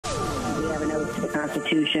to the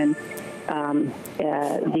Constitution.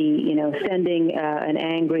 Sending an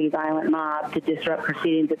angry, violent mob to disrupt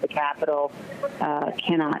proceedings at the Capitol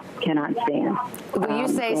cannot stand. When you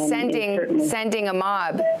say sending a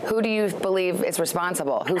mob, who do you believe is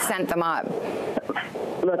responsible? Who sent the mob?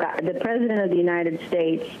 Look, the President of the United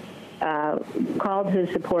States called his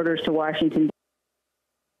supporters to Washington.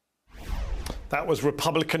 That was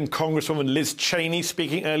Republican Congresswoman Liz Cheney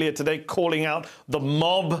speaking earlier today, calling out the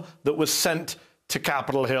mob that was sent to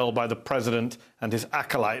Capitol Hill by the president and his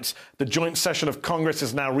acolytes. The joint session of Congress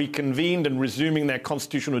is now reconvened and resuming their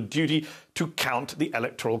constitutional duty to count the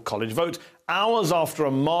Electoral College votes. Hours after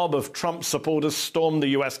a mob of Trump supporters stormed the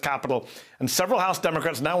U.S. Capitol, and several House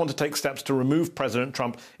Democrats now want to take steps to remove President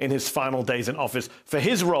Trump in his final days in office for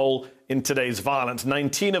his role in today's violence.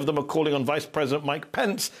 19 of them are calling on Vice President Mike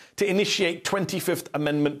Pence to initiate 25th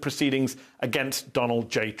Amendment proceedings against Donald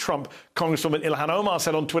J. Trump. Congresswoman Ilhan Omar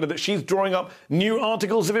said on Twitter that she's drawing up new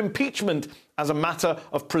articles of impeachment as a matter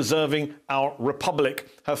of preserving our republic.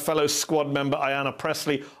 Her fellow squad member, Ayanna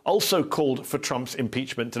Pressley, also called for Trump's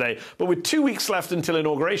impeachment today. But with 2 weeks left until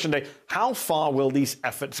Inauguration Day, how far will these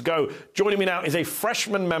efforts go? Joining me now is a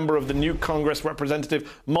freshman member of the new Congress,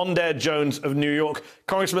 Representative Mondaire Jones of New York.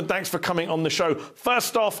 Congressman, thanks for coming on the show.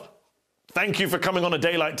 First off, thank you for coming on a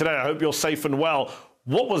day like today. I hope you're safe and well.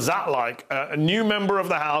 What was that like? A new member of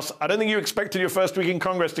the House. I don't think you expected your first week in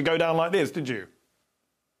Congress to go down like this, did you?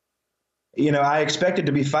 You know, I expected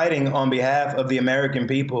to be fighting on behalf of the American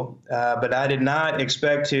people, but I did not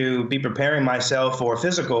expect to be preparing myself for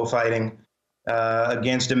physical fighting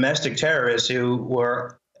against domestic terrorists who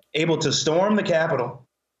were able to storm the Capitol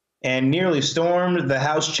and nearly stormed the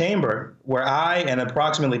House chamber where I and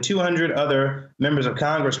approximately 200 other members of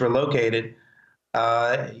Congress were located,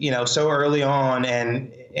 so early on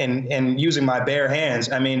and using my bare hands.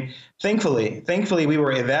 I mean, thankfully, we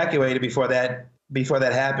were evacuated before that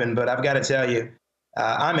happened. But I've got to tell you,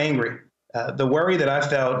 I'm angry. The worry that I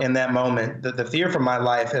felt in that moment, the fear for my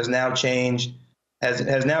life has now changed,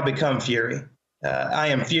 has now become fury. I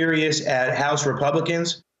am furious at House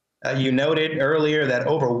Republicans. You noted earlier that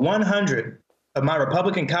over 100 of my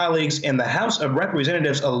Republican colleagues in the House of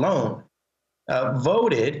Representatives alone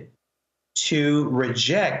voted to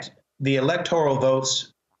reject the electoral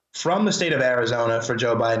votes from the state of Arizona for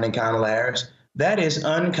Joe Biden and Kamala Harris. That is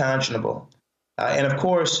unconscionable. And of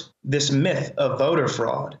course, this myth of voter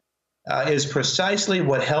fraud is precisely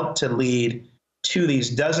what helped to lead to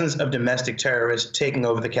these dozens of domestic terrorists taking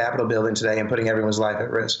over the Capitol building today and putting everyone's life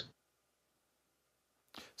at risk.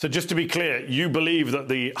 So just to be clear, you believe that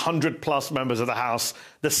the 100-plus members of the House,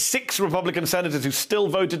 the 6 Republican senators who still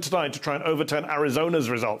voted tonight to try and overturn Arizona's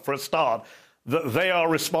result for a start, that they are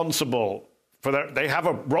responsible for they have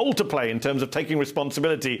a role to play in terms of taking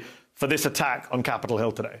responsibility for this attack on Capitol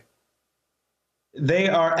Hill today? They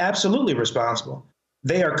are absolutely responsible.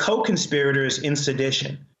 They are co-conspirators in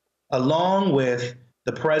sedition, along with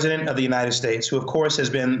the President of the United States, who, of course, has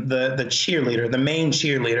been the cheerleader, the main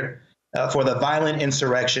cheerleader for the violent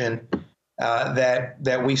insurrection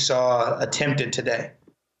that we saw attempted today.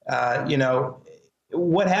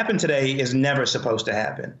 What happened today is never supposed to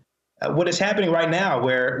happen. What is happening right now,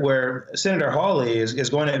 where Senator Hawley is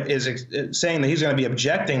saying that he's going to be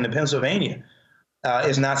objecting to Pennsylvania,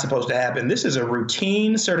 is not supposed to happen. This is a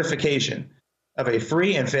routine certification of a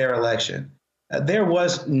free and fair election. There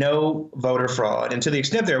was no voter fraud, and to the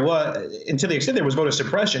extent there was voter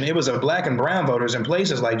suppression, it was of black and brown voters in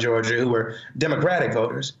places like Georgia who were Democratic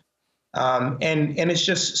voters. And it's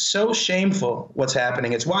just so shameful what's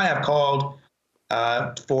happening. It's why I've called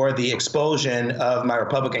for the expulsion of my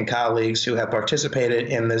Republican colleagues who have participated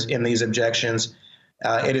in these objections.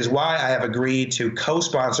 It is why I have agreed to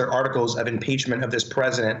co-sponsor articles of impeachment of this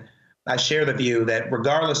president. I share the view that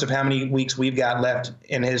regardless of how many weeks we've got left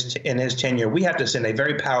in his tenure, we have to send a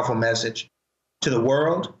very powerful message to the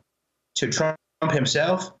world, to Trump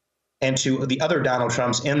himself, and to the other Donald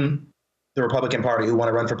Trumps in the Republican Party who want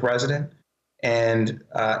to run for president and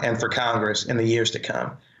for Congress in the years to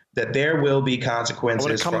come, that there will be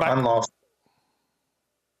consequences for unlawful.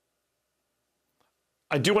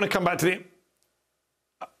 I want to come back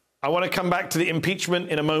to the impeachment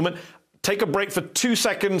in a moment. Take a break for 2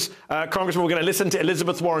 seconds. Congressman, we're going to listen to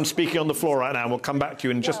Elizabeth Warren speaking on the floor right now. We'll come back to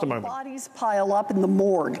you in just a moment. Bodies pile up in the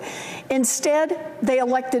morgue. Instead, they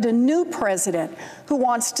elected a new president who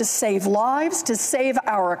wants to save lives, to save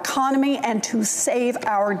our economy, and to save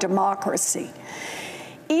our democracy.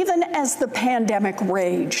 Even as the pandemic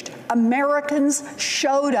raged, Americans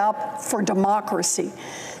showed up for democracy.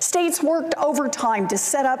 States worked overtime to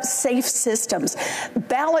set up safe systems,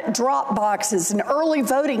 ballot drop boxes and early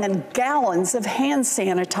voting, and gallons of hand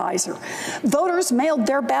sanitizer. Voters mailed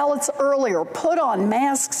their ballots earlier, put on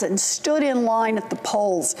masks, and stood in line at the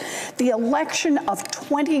polls. The election of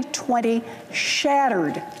 2020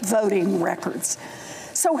 shattered voting records.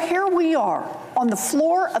 So here we are on the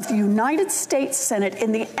floor of the United States Senate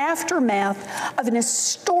in the aftermath of an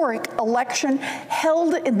historic election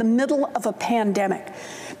held in the middle of a pandemic.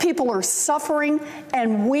 People are suffering,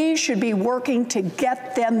 and we should be working to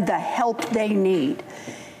get them the help they need.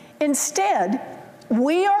 Instead,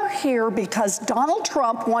 we are here because Donald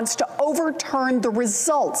Trump wants to overturn the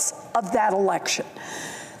results of that election.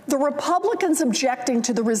 The Republicans objecting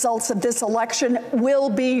to the results of this election will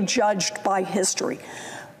be judged by history.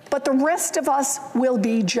 But the rest of us will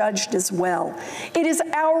be judged as well. It is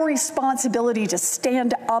our responsibility to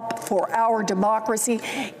stand up for our democracy,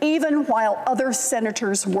 even while other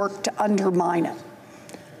senators work to undermine it.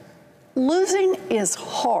 Losing is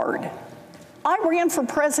hard. I ran for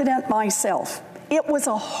president myself. It was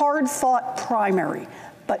a hard-fought primary,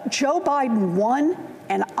 but Joe Biden won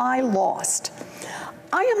and I lost.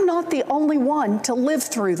 I am not the only one to live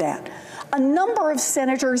through that. A number of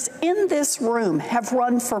senators in this room have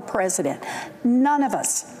run for president. None of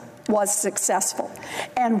us was successful.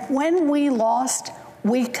 And when we lost,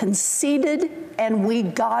 we conceded and we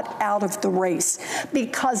got out of the race,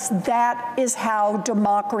 because that is how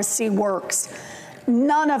democracy works.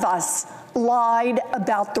 None of us lied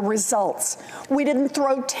about the results. We didn't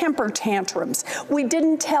throw temper tantrums. We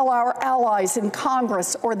didn't tell our allies in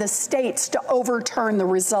Congress or the states to overturn the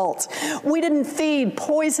results. We didn't feed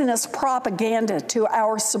poisonous propaganda to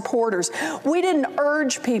our supporters. We didn't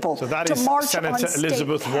urge people to march on state capitals. So that is Senator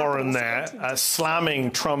Elizabeth Warren there,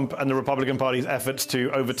 slamming Trump and the Republican Party's efforts to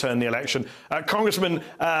overturn the election. Congressman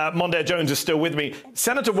Mondaire Jones is still with me.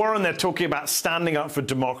 Senator Warren there talking about standing up for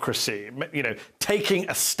democracy, you know, taking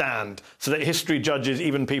a stand, so that history judges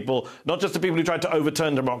even people, not just the people who tried to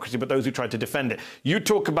overturn democracy, but those who tried to defend it. You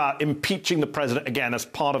talk about impeaching the president again as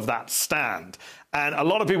part of that stand. And a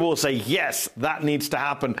lot of people will say, yes, that needs to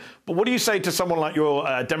happen. But what do you say to someone like your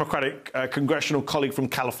Democratic congressional colleague from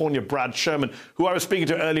California, Brad Sherman, who I was speaking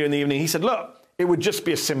to earlier in the evening? He said, look, it would just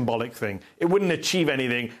be a symbolic thing. It wouldn't achieve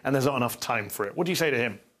anything, and there's not enough time for it. What do you say to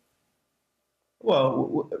him?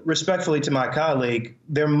 Well, respectfully to my colleague,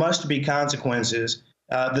 there must be consequences.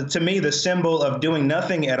 To me, the symbol of doing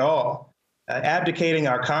nothing at all, abdicating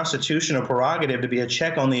our constitutional prerogative to be a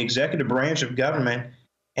check on the executive branch of government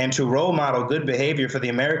and to role model good behavior for the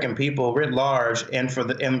American people writ large and for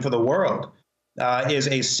the world, is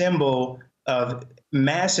a symbol of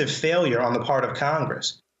massive failure on the part of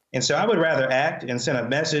Congress. And so I would rather act and send a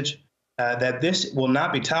message that this will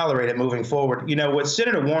not be tolerated moving forward. You know, what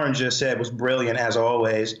Senator Warren just said was brilliant, as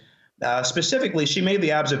always. Specifically, she made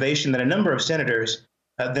the observation that a number of senators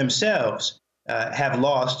themselves have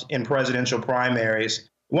lost in presidential primaries.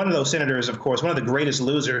 One of those senators, of course, one of the greatest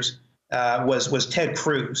losers was Ted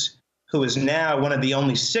Cruz, who is now one of the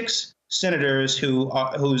only 6 senators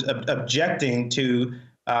who's objecting to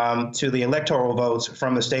the electoral votes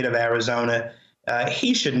from the state of Arizona.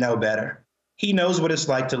 He should know better. He knows what it's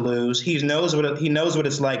like to lose. He knows what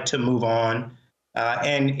it's like to move on,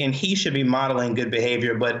 and he should be modeling good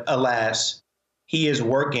behavior. But alas, he is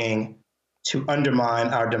working to undermine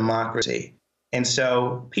our democracy. And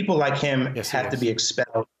so people like him have to be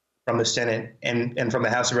expelled from the Senate and from the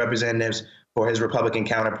House of Representatives for his Republican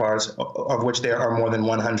counterparts, of which there are more than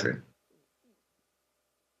 100.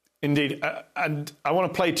 Indeed. And I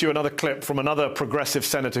want to play to you another clip from another progressive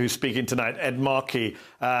senator who's speaking tonight, Ed Markey.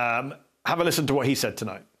 Have a listen to what he said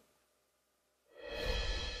tonight.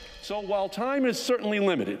 So while time is certainly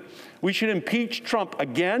limited, we should impeach Trump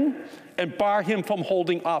again and bar him from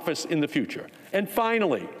holding office in the future. And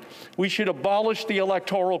finally, we should abolish the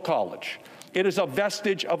Electoral College. It is a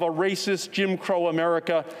vestige of a racist Jim Crow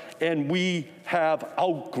America, and we have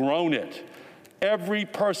outgrown it. Every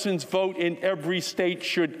person's vote in every state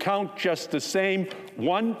should count just the same.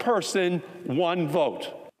 One person, one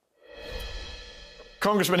vote.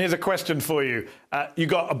 Congressman, here's a question for you. You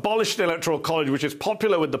got abolish the Electoral College, which is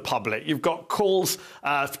popular with the public. You've got calls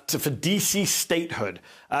for D.C. statehood.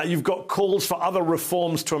 You've got calls for other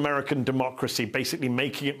reforms to American democracy, basically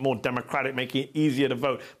making it more democratic, making it easier to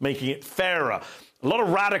vote, making it fairer. A lot of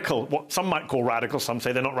radical, what some might call radical, some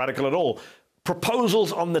say they're not radical at all,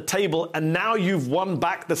 proposals on the table, and now you've won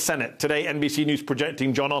back the Senate. Today, NBC News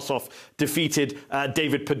projecting Jon Ossoff defeated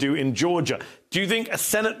David Perdue in Georgia. Do you think a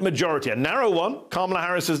Senate majority, a narrow one, Kamala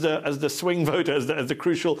Harris as the swing voter, as the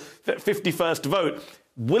crucial 51st vote,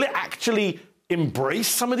 will it actually embrace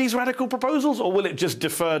some of these radical proposals, or will it just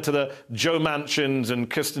defer to the Joe Manchins and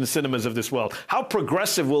Kirsten Sinemas of this world? How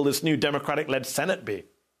progressive will this new Democratic-led Senate be?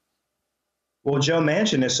 Well, Joe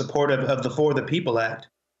Manchin is supportive of the For the People Act,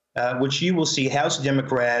 which you will see House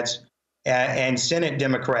Democrats and Senate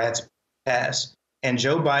Democrats pass, and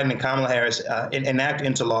Joe Biden and Kamala Harris enact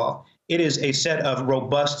into law. It is a set of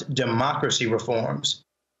robust democracy reforms,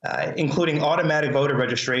 including automatic voter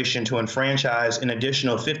registration to enfranchise an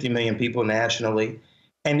additional 50 million people nationally,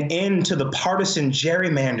 and end to the partisan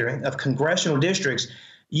gerrymandering of congressional districts.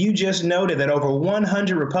 You just noted that over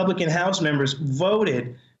 100 Republican House members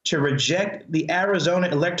voted to reject the Arizona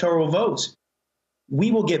electoral votes.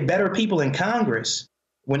 We will get better people in Congress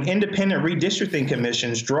when independent redistricting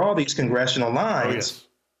commissions draw these congressional lines,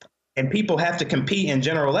 and people have to compete in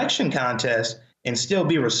general election contests and still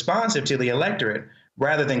be responsive to the electorate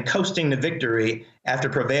rather than coasting to victory after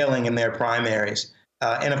prevailing in their primaries.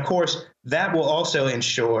 And of course, that will also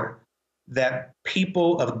ensure that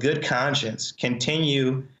people of good conscience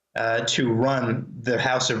continue to run the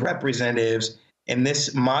House of Representatives. In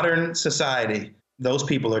this modern society, those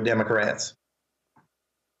people are Democrats.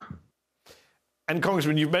 And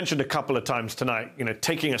Congressman, you've mentioned a couple of times tonight,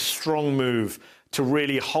 taking a strong move to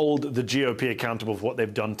really hold the GOP accountable for what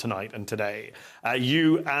they've done tonight and today.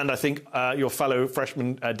 You and I think your fellow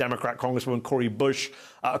freshman Democrat Congresswoman Cori Bush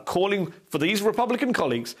are calling for these Republican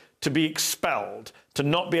colleagues to be expelled, to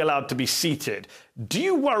not be allowed to be seated. Do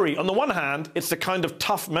you worry, on the one hand, it's the kind of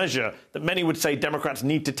tough measure that many would say Democrats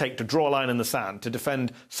need to take to draw a line in the sand, to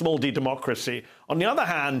defend small d democracy. On the other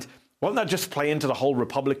hand, won't that just play into the whole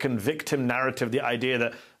Republican victim narrative, the idea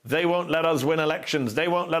that they won't let us win elections, they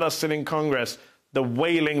won't let us sit in Congress, the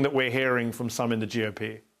wailing that we're hearing from some in the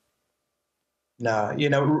GOP? No,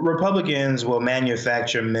 Republicans will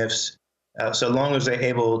manufacture myths so long as they're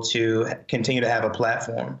able to continue to have a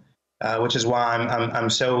platform, which is why I'm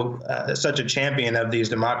such a champion of these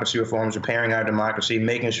democracy reforms, repairing our democracy,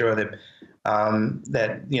 making sure that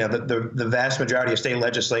the vast majority of state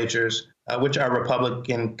legislatures, which are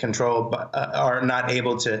Republican controlled, are not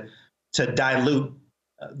able to dilute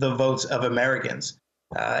the votes of Americans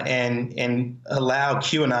and allow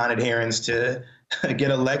QAnon adherents to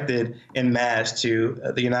get elected en masse to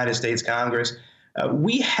the United States Congress.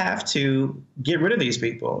 We have to get rid of these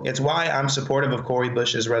people. It's why I'm supportive of Cori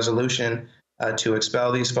Bush's resolution to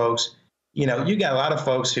expel these folks. You got a lot of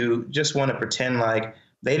folks who just want to pretend like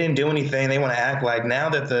they didn't do anything. They want to act like now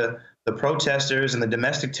that the protesters and the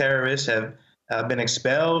domestic terrorists have been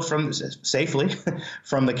expelled safely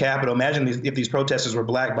from the Capitol. Imagine if these protesters were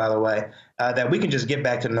black, by the way, that we can just get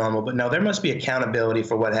back to normal. But no, there must be accountability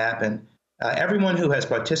for what happened. Everyone who has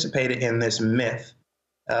participated in this myth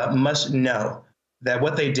must know that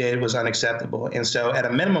what they did was unacceptable. And so at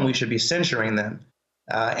a minimum, we should be censuring them.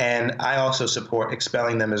 And I also support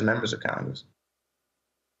expelling them as members of Congress.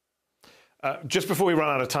 Just before we run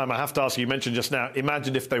out of time, I have to ask you mentioned just now,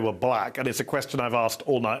 imagine if they were black. And it's a question I've asked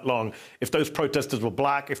all night long. If those protesters were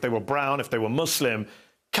black, if they were brown, if they were Muslim,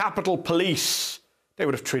 Capitol Police, they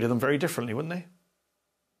would have treated them very differently, wouldn't they?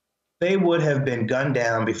 They would have been gunned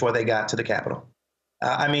down before they got to the Capitol.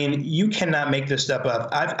 You cannot make this stuff up.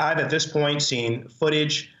 I've at this point seen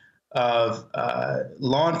footage of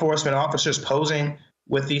law enforcement officers posing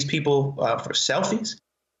with these people for selfies.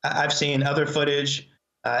 I've seen other footage,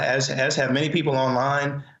 as have many people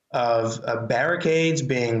online, of barricades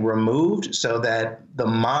being removed so that the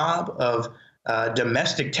mob of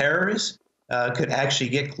domestic terrorists could actually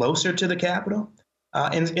get closer to the Capitol.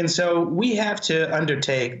 And so we have to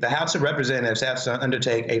undertake, the House of Representatives has to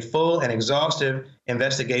undertake a full and exhaustive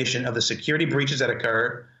investigation of the security breaches that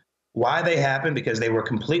occurred, why they happened, because they were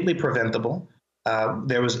completely preventable.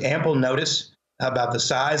 There was ample notice about the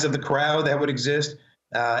size of the crowd that would exist,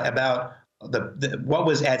 about what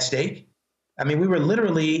was at stake. We were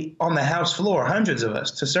literally on the House floor, hundreds of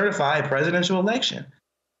us, to certify a presidential election.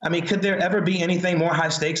 Could there ever be anything more high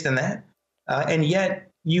stakes than that? And yet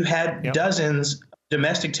you had dozens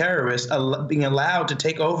domestic terrorists being allowed to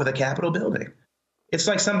take over the Capitol building. It's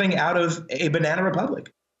like something out of a banana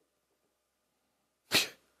republic.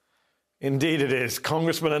 Indeed it is.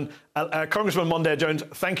 Congressman Mondaire Jones,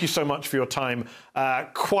 thank you so much for your time.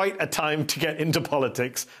 Quite a time to get into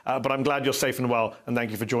politics, but I'm glad you're safe and well, and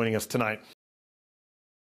thank you for joining us tonight.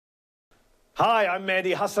 Hi, I'm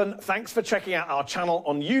Mehdi Hasan. Thanks for checking out our channel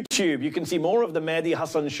on YouTube. You can see more of The Mehdi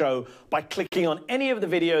Hasan Show by clicking on any of the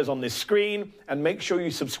videos on this screen, and make sure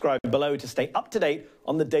you subscribe below to stay up to date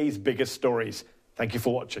on the day's biggest stories. Thank you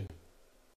for watching.